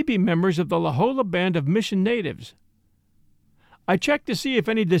may be members of the La Jolla Band of Mission natives. I checked to see if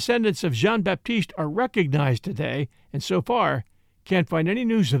any descendants of Jean-Baptiste are recognized today, and so far can't find any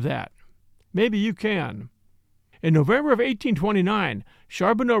news of that. Maybe you can. In November of 1829,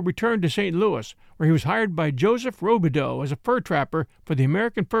 Charbonneau returned to St. Louis, where he was hired by Joseph Robideau as a fur trapper for the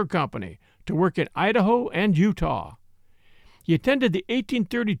American Fur Company to work in Idaho and Utah. He attended the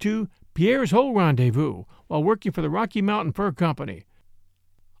 1832 Pierre's Hole Rendezvous while working for the Rocky Mountain Fur Company.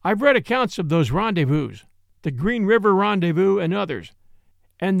 I've read accounts of those rendezvous, the Green River Rendezvous and others,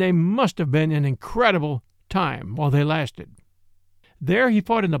 and they must have been an incredible time while they lasted. There he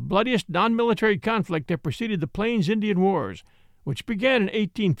fought in the bloodiest non-military conflict that preceded the Plains Indian Wars, which began in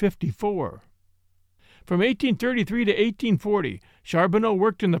 1854. From 1833 to 1840, Charbonneau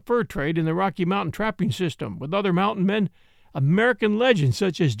worked in the fur trade in the Rocky Mountain trapping system with other mountain men, American legends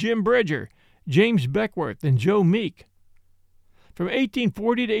such as Jim Bridger, James Beckworth, and Joe Meek. From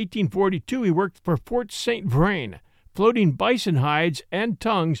 1840 to 1842, he worked for Fort St. Vrain, floating bison hides and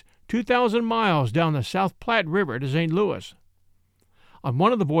tongues 2,000 miles down the South Platte River to St. Louis. On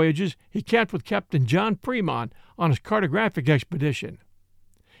one of the voyages, he camped with Captain John Fremont on his cartographic expedition.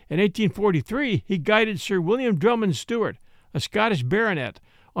 In 1843, he guided Sir William Drummond Stewart, a Scottish baronet,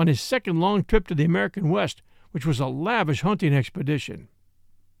 on his second long trip to the American West, which was a lavish hunting expedition.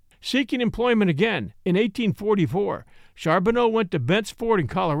 Seeking employment again, in 1844, Charbonneau went to Bent's Fort in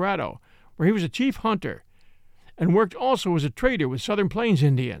Colorado, where he was a chief hunter, and worked also as a trader with Southern Plains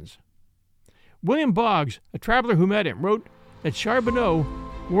Indians. William Boggs, a traveler who met him, wrote that Charbonneau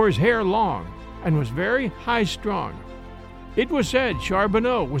wore his hair long, and was very high-strung. It was said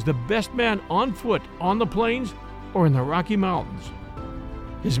Charbonneau was the best man on foot on the plains or in the Rocky Mountains.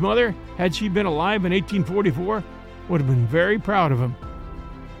 His mother, had she been alive in 1844, would have been very proud of him.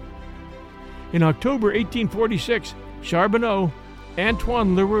 In October 1846, Charbonneau,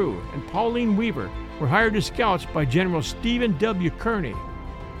 Antoine Leroux, and Pauline Weaver were hired as scouts by General Stephen W. Kearny.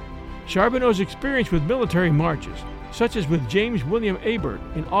 Charbonneau's experience with military marches, such as with James William Abert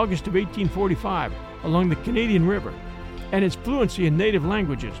in August of 1845 along the Canadian River, and his fluency in native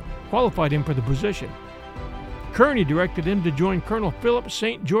languages qualified him for the position. Kearny directed him to join Colonel Philip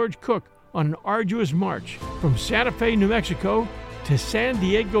St. George Cooke on an arduous march from Santa Fe, New Mexico to San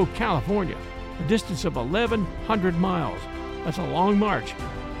Diego, California, a distance of 1,100 miles. That's a long march.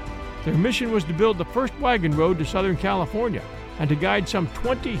 Their mission was to build the first wagon road to Southern California and to guide some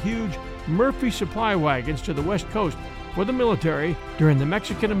 20 huge Murphy supply wagons to the West Coast for the military during the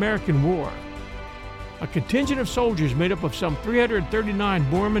Mexican-American War. A contingent of soldiers made up of some 339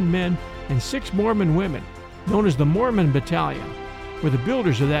 Mormon men and 6 Mormon women, known as the Mormon Battalion, were the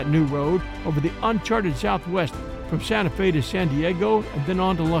builders of that new road over the uncharted Southwest from Santa Fe to San Diego and then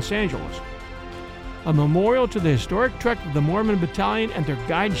on to Los Angeles. A memorial to the historic trek of the Mormon Battalion and their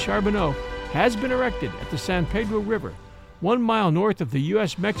guide Charbonneau has been erected at the San Pedro River, 1 mile north of the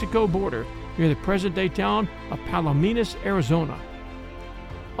U.S.-Mexico border near the present-day town of Palominas, Arizona.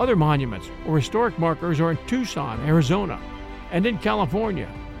 Other monuments or historic markers are in Tucson, Arizona, and in California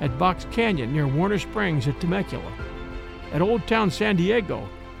at Box Canyon near Warner Springs at Temecula, at Old Town San Diego,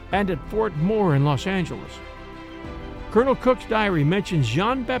 and at Fort Moore in Los Angeles. Colonel Cooke's diary mentions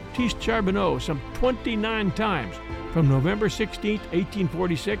Jean-Baptiste Charbonneau some 29 times from November 16,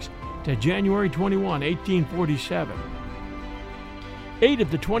 1846 to January 21, 1847. 8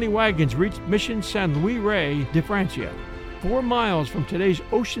 of the 20 wagons reached Mission San Luis Rey de Francia, 4 miles from today's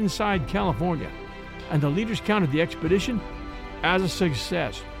Oceanside, California, and the leaders counted the expedition as a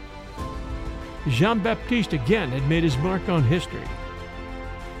success. Jean-Baptiste again had made his mark on history.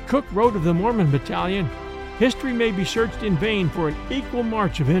 Cooke wrote of the Mormon Battalion, "History may be searched in vain for an equal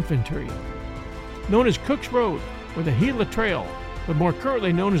march of infantry." Known as Cooke's Road or the Gila Trail, but more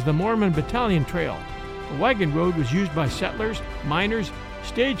currently known as the Mormon Battalion Trail, the wagon road was used by settlers, miners,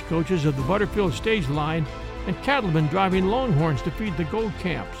 stagecoaches of the Butterfield Stage Line, and cattlemen driving longhorns to feed the gold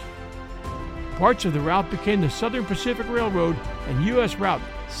camps. Parts of the route became the Southern Pacific Railroad and U.S. Route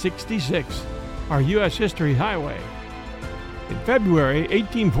 66, our U.S. History Highway. In February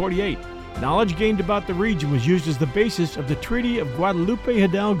 1848, knowledge gained about the region was used as the basis of the Treaty of Guadalupe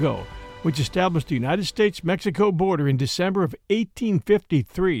Hidalgo, which established the United States-Mexico border in December of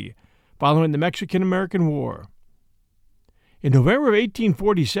 1853, following the Mexican-American War. In November of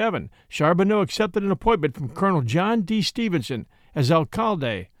 1847, Charbonneau accepted an appointment from Colonel John D. Stevenson as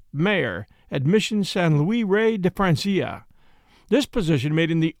alcalde, mayor, at Mission San Luis Rey de Francia. This position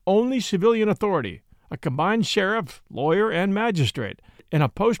made him the only civilian authority, a combined sheriff, lawyer, and magistrate, in a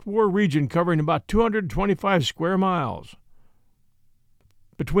post-war region covering about 225 square miles.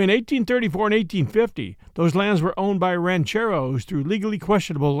 Between 1834 and 1850, those lands were owned by rancheros through legally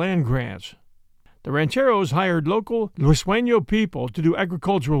questionable land grants. The rancheros hired local Luiseno people to do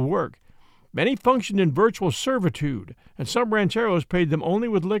agricultural work. Many functioned in virtual servitude, and some rancheros paid them only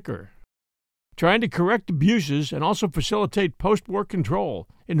with liquor. Trying to correct abuses and also facilitate post-war control,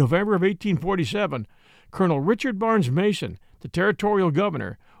 in November of 1847, Colonel Richard Barnes Mason, the territorial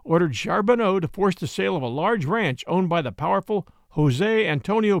governor, ordered Charbonneau to force the sale of a large ranch owned by the powerful Jose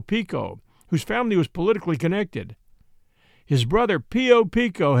Antonio Pico, whose family was politically connected. His brother Pio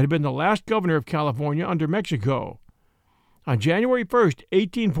Pico had been the last governor of California under Mexico. On January 1,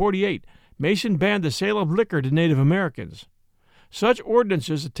 1848, Mason banned the sale of liquor to Native Americans. Such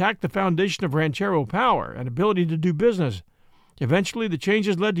ordinances attacked the foundation of ranchero power and ability to do business. Eventually, the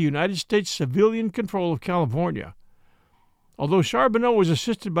changes led to United States civilian control of California. Although Charbonneau was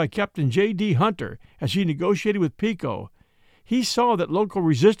assisted by Captain J.D. Hunter as he negotiated with Pico, he saw that local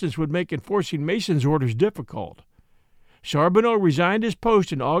resistance would make enforcing Mason's orders difficult. Charbonneau resigned his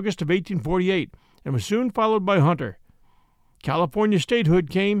post in August of 1848 and was soon followed by Hunter. California statehood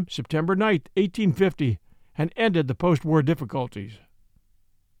came September 9, 1850, and ended the post-war difficulties.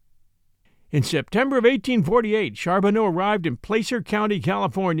 In September of 1848, Charbonneau arrived in Placer County,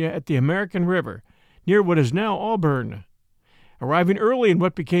 California at the American River, near what is now Auburn. Arriving early in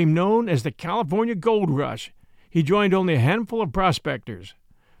what became known as the California Gold Rush, he joined only a handful of prospectors.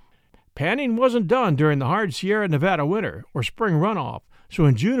 Panning wasn't done during the hard Sierra Nevada winter or spring runoff, so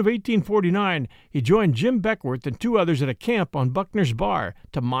in June of 1849 he joined Jim Beckworth and 2 others at a camp on Buckner's Bar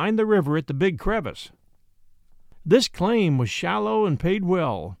to mine the river at the Big Crevice. "This claim was shallow and paid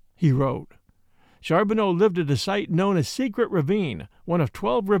well," he wrote. Charbonneau lived at a site known as Secret Ravine, one of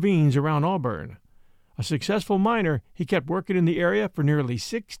 12 ravines around Auburn. A successful miner, he kept working in the area for nearly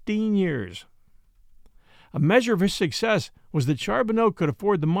 16 years. A measure of his success was that Charbonneau could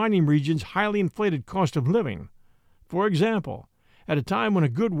afford the mining region's highly inflated cost of living. For example, at a time when a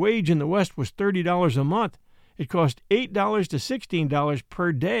good wage in the West was $30 a month, it cost $8 to $16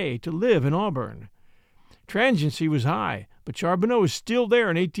 per day to live in Auburn. Transiency was high, but Charbonneau was still there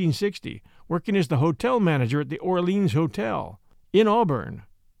in 1860, working as the hotel manager at the Orleans Hotel in Auburn.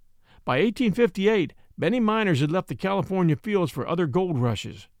 By 1858, many miners had left the California fields for other gold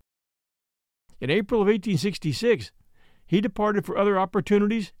rushes. In April of 1866, he departed for other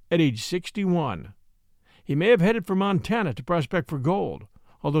opportunities at age 61. He may have headed for Montana to prospect for gold,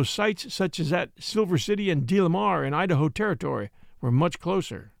 although sites such as at Silver City and DeLamar in Idaho Territory were much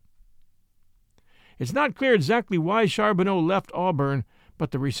closer. It's not clear exactly why Charbonneau left Auburn,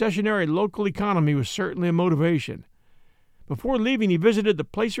 but the recessionary local economy was certainly a motivation. Before leaving, he visited the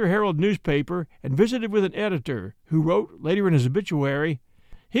Placer-Herald newspaper and visited with an editor who wrote, later in his obituary,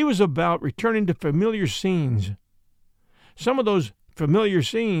 he was about returning to familiar scenes. Some of those familiar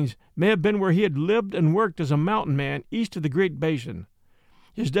scenes may have been where he had lived and worked as a mountain man east of the Great Basin.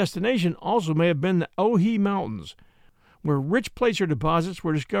 His destination also may have been the Ojai Mountains, where rich placer deposits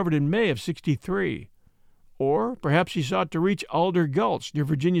were discovered in May of '63. Or perhaps he sought to reach Alder Gulch near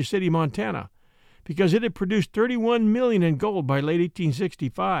Virginia City, Montana, because it had produced $31 million in gold by late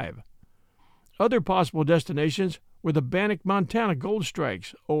 1865. Other possible destinations were the Bannock, Montana gold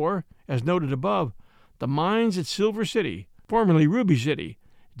strikes, or, as noted above, the mines at Silver City, formerly Ruby City,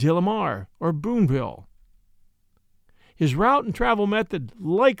 DeLamar, or Boonville. His route and travel method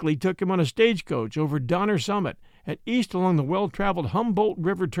likely took him on a stagecoach over Donner Summit and east along the well-traveled Humboldt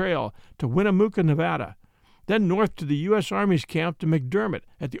River Trail to Winnemucca, Nevada, then north to the U.S. Army's camp to McDermott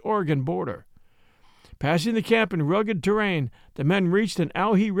at the Oregon border. Passing the camp in rugged terrain, the men reached an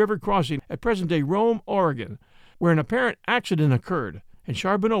Ojai River crossing at present-day Rome, Oregon, where an apparent accident occurred, and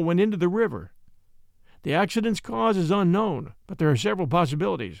Charbonneau went into the river. The accident's cause is unknown, but there are several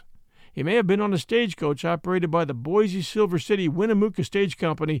possibilities. He may have been on a stagecoach operated by the Boise Silver City Winnemucca Stage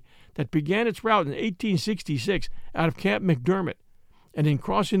Company that began its route in 1866 out of Camp McDermott, and in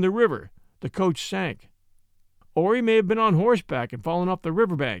crossing the river, the coach sank. Or he may have been on horseback and fallen off the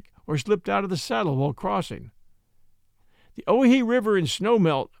riverbank, or slipped out of the saddle while crossing. The Ojai River in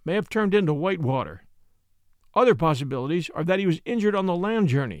snowmelt may have turned into whitewater. Other possibilities are that he was injured on the land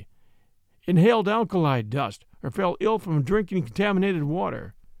journey, inhaled alkali dust, or fell ill from drinking contaminated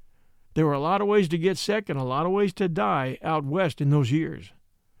water. There were a lot of ways to get sick and a lot of ways to die out west in those years.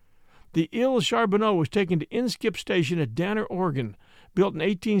 The ill Charbonneau was taken to Inskip Station at Danner, Oregon, built in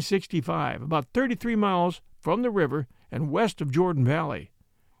 1865, about 33 miles from the river and west of Jordan Valley.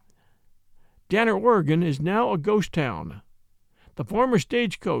 Danner, Oregon is now a ghost town. The former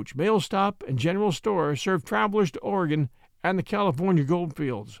stagecoach, mail stop, and general store served travelers to Oregon and the California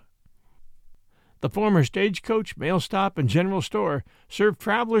goldfields. The former stagecoach, mail stop, and general store served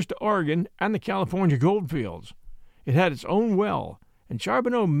travelers to Oregon and the California goldfields. It had its own well, and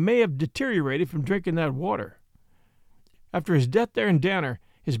Charbonneau may have deteriorated from drinking that water. After his death there in Danner,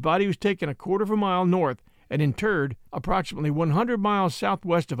 his body was taken a quarter of a mile north and interred approximately 100 miles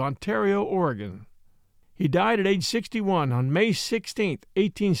southwest of Ontario, Oregon. He died at age 61 on May 16,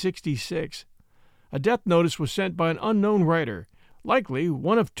 1866. A death notice was sent by an unknown writer, likely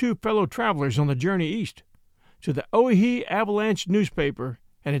one of two fellow travelers on the journey east, to the Ojai Avalanche newspaper,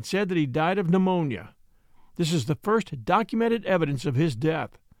 and it said that he died of pneumonia. This is the first documented evidence of his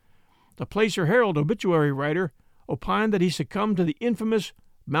death. The Placer-Herald obituary writer opined that he succumbed to the infamous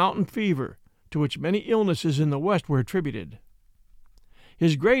mountain fever, to which many illnesses in the West were attributed.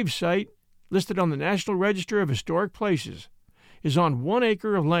 His grave site, listed on the National Register of Historic Places, is on 1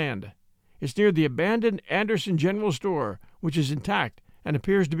 acre of land. It's near the abandoned Anderson General Store, which is intact and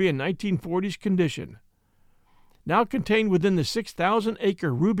appears to be in 1940s condition. Now contained within the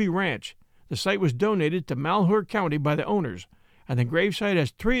 6,000-acre Ruby Ranch, the site was donated to Malheur County by the owners, and the gravesite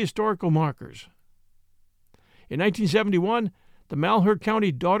has 3 historical markers. In 1971, the Malheur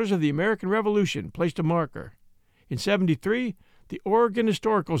County Daughters of the American Revolution placed a marker. In 1973, the Oregon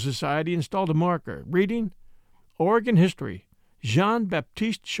Historical Society installed a marker reading, Oregon History,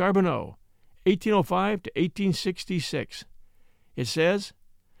 Jean-Baptiste Charbonneau, 1805 to 1866. It says,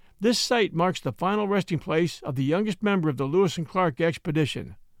 this site marks the final resting place of the youngest member of the Lewis and Clark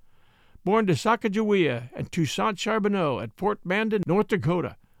expedition. Born to Sacajawea and Toussaint Charbonneau at Fort Mandan, North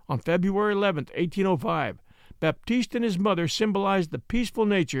Dakota, on February 11, 1805, Baptiste and his mother symbolized the peaceful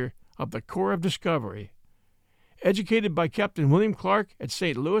nature of the Corps of Discovery. Educated by Captain William Clark at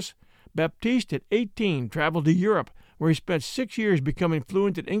St. Louis, Baptiste, at 18, traveled to Europe, where he spent 6 years becoming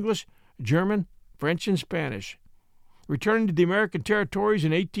fluent in English, German, French, and Spanish. Returning to the American territories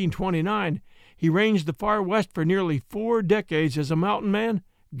in 1829, he ranged the far west for nearly 4 decades as a mountain man,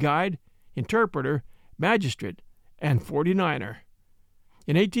 guide, interpreter, magistrate, and 49er.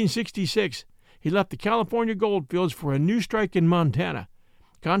 In 1866, he left the California goldfields for a new strike in Montana,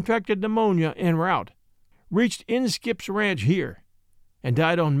 contracted pneumonia en route, reached Inskip's Ranch here, and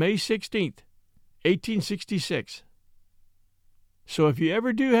died on May 16, 1866. So if you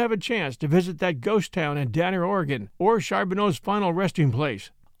ever do have a chance to visit that ghost town in Danner, Oregon, or Charbonneau's final resting place,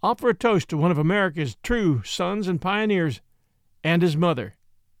 offer a toast to one of America's true sons and pioneers and his mother.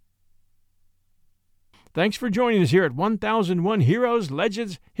 Thanks for joining us here at 1001 Heroes,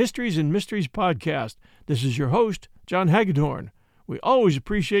 Legends, Histories, and Mysteries podcast. This is your host, John Hagedorn. We always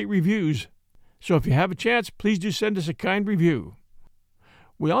appreciate reviews, so if you have a chance, please do send us a kind review.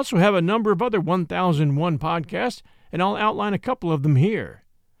 We also have a number of other 1001 podcasts, and I'll outline a couple of them here.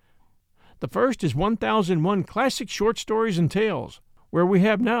 The first is 1001 Classic Short Stories and Tales, where we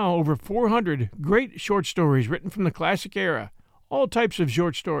have now over 400 great short stories written from the classic era, all types of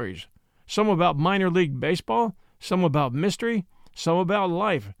short stories. Some about minor league baseball, some about mystery, some about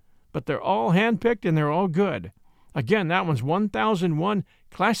life, but they're all handpicked and they're all good. Again, that one's 1001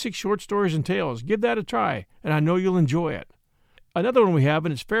 Classic Short Stories and Tales. Give that a try, and I know you'll enjoy it. Another one we have,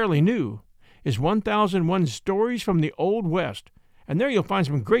 and it's fairly new, is 1001 Stories from the Old West, and there you'll find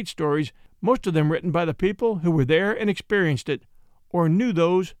some great stories, most of them written by the people who were there and experienced it, or knew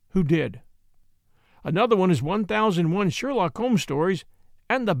those who did. Another one is 1001 Sherlock Holmes Stories,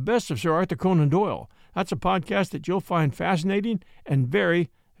 and the best of Sir Arthur Conan Doyle. That's a podcast that you'll find fascinating and very,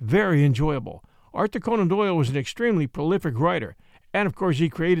 very enjoyable. Arthur Conan Doyle was an extremely prolific writer, and of course he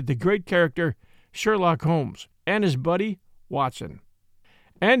created the great character Sherlock Holmes and his buddy Watson.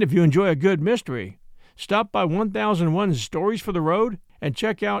 And if you enjoy a good mystery, stop by 1001 Stories for the Road and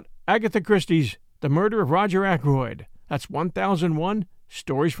check out Agatha Christie's The Murder of Roger Ackroyd. That's 1001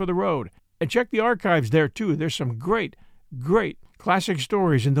 Stories for the Road. And check the archives there too. There's some great classic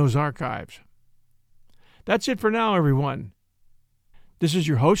stories in those archives. That's it for now, everyone. This is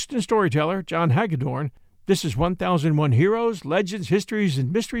your host and storyteller, John Hagedorn. This is 1001 Heroes, Legends, Histories,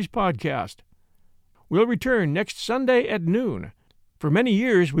 and Mysteries podcast. We'll return next Sunday at noon. For many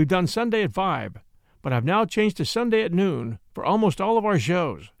years, we've done Sunday at 5, but I've now changed to Sunday at noon for almost all of our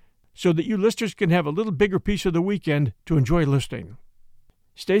shows, so that you listeners can have a little bigger piece of the weekend to enjoy listening.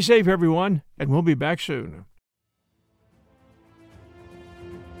 Stay safe, everyone, and we'll be back soon.